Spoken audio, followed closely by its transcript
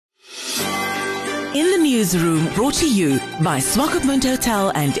In the newsroom, brought to you by Swakopmund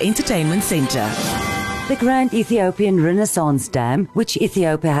Hotel and Entertainment Centre. The Grand Ethiopian Renaissance Dam, which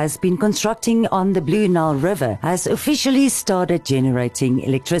Ethiopia has been constructing on the Blue Nile River, has officially started generating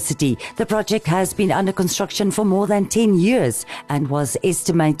electricity. The project has been under construction for more than 10 years and was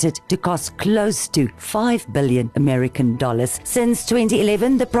estimated to cost close to $5 billion American dollars. Since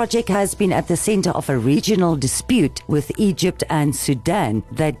 2011, the project has been at the center of a regional dispute with Egypt and Sudan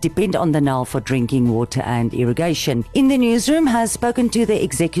that depend on the Nile for drinking water and irrigation. In the newsroom has spoken to the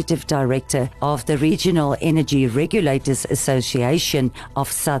executive director of the Regional Energy Regulators Association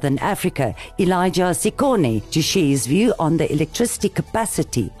of Southern Africa, Elijah Sicone, to share his view on the electricity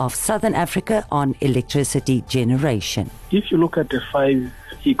capacity of Southern Africa on electricity generation. If you look at the 5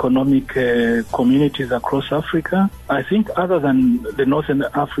 economic communities across Africa, I think other than the Northern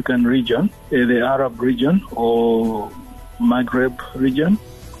African region, the Arab region or Maghreb region,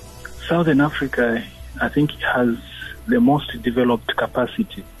 Southern Africa, I think, has the most developed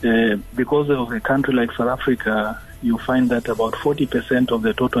capacity. Because of a country like South Africa, you find that about 40% of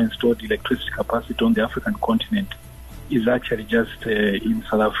the total installed electricity capacity on the African continent is actually just in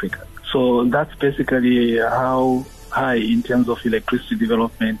South Africa. So that's basically how high in terms of electricity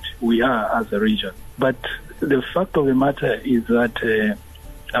development we are as a region. But the fact of the matter is that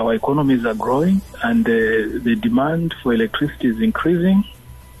our economies are growing and the demand for electricity is increasing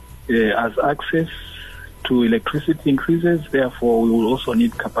as access to electricity increases. Therefore, we will also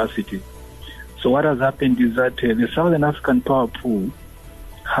need capacity. So what has happened is that the Southern African Power Pool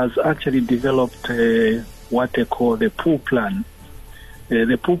has actually developed what they call the pool plan.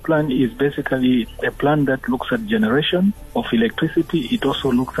 The pool plan is basically a plan that looks at generation of electricity. It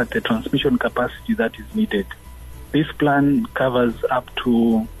also looks at the transmission capacity that is needed. This plan covers up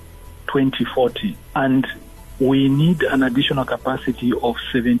to 2040, and we need an additional capacity of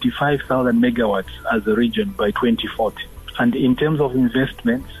 75,000 megawatts as a region by 2040. And in terms of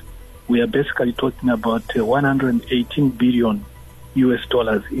investments, we are basically talking about $118 billion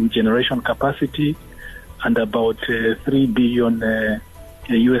in generation capacity and about $3 billion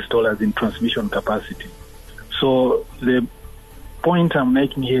in transmission capacity. So the point I'm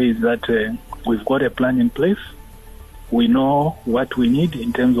making here is that we've got a plan in place. We know what we need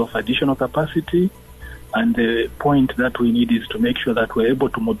in terms of additional capacity. And the point that we need is to make sure that we're able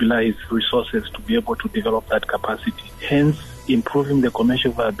to mobilize resources to be able to develop that capacity. Hence, improving the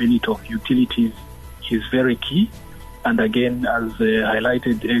commercial viability of utilities is very key. And again, as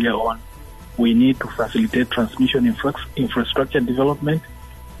highlighted earlier on, we need to facilitate transmission infrastructure development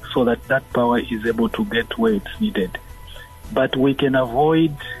so that that power is able to get where it's needed. But we can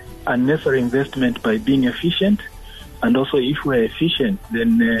avoid unnecessary investment by being efficient. And also, if we're efficient,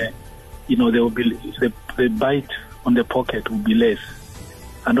 then there will be the bite on the pocket will be less.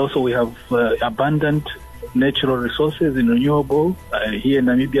 And also we have abundant natural resources in renewable, here in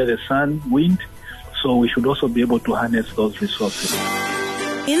Namibia, the sun, wind, so we should also be able to harness those resources.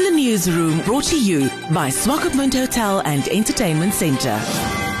 In the newsroom, brought to you by Swakopmund Hotel and Entertainment Centre.